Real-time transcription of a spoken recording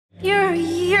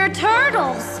Your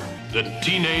turtles! The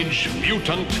Teenage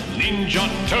Mutant Ninja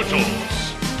Turtles!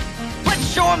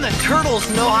 Let's show them the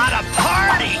turtles know how to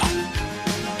party!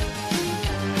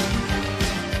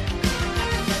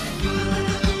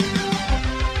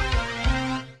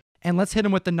 And let's hit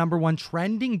him with the #1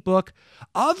 trending book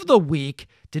of the week.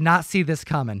 Did not see this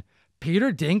coming.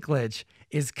 Peter Dinklage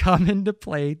is coming to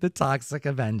play the Toxic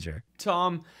Avenger.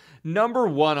 Tom,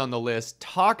 #1 on the list,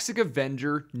 Toxic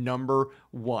Avenger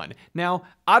 #1. Now,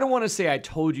 I don't want to say I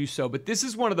told you so, but this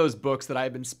is one of those books that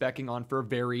I've been specking on for a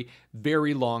very,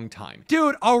 very long time.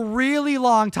 Dude, a really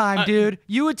long time, dude.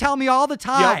 You would tell me all the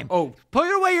time. Yep. Oh,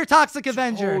 put away your Toxic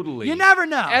Avenger. Totally. You never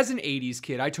know. As an 80s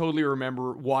kid, I totally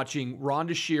remember watching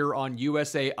Rhonda Shear on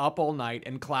USA Up All Night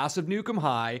and Class of Nukem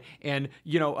High and,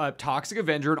 Toxic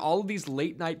Avenger and all of these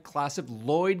late night Class of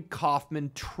Lloyd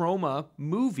Kaufman trauma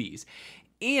movies.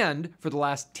 And for the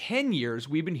last 10 years,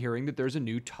 we've been hearing that there's a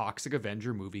new Toxic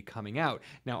Avenger movie coming out.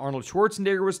 Now, Arnold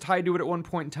Schwarzenegger was tied to it at one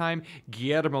point in time.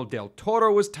 Guillermo del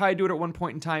Toro was tied to it at one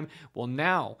point in time. Well,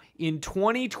 now, in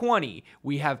 2020,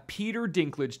 we have Peter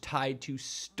Dinklage tied to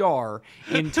star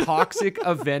in Toxic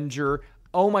Avenger.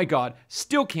 Oh my God,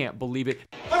 still can't believe it.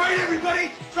 All right,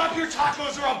 everybody, drop your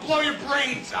tacos or I'll blow your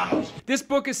brains out. This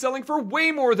book is selling for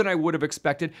way more than I would have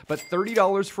expected, but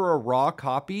 $30 for a raw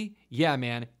copy? Yeah,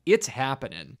 man, it's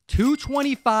happening.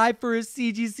 $225 for a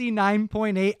CGC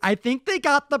 9.8. I think they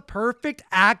got the perfect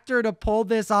actor to pull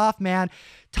this off, man.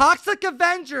 Toxic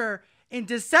Avenger in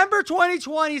December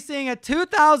 2020, seeing a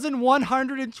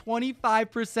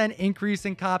 2,125% increase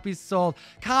in copies sold.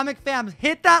 Comic fans,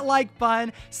 hit that like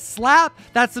button, slap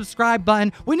that subscribe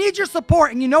button. We need your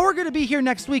support, and you know we're going to be here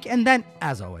next week. And then,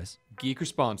 as always, Geek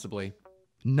responsibly.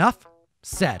 Enough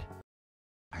said.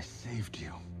 I saved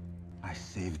you. I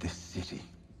saved this city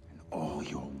and all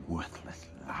your worthless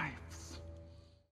lives.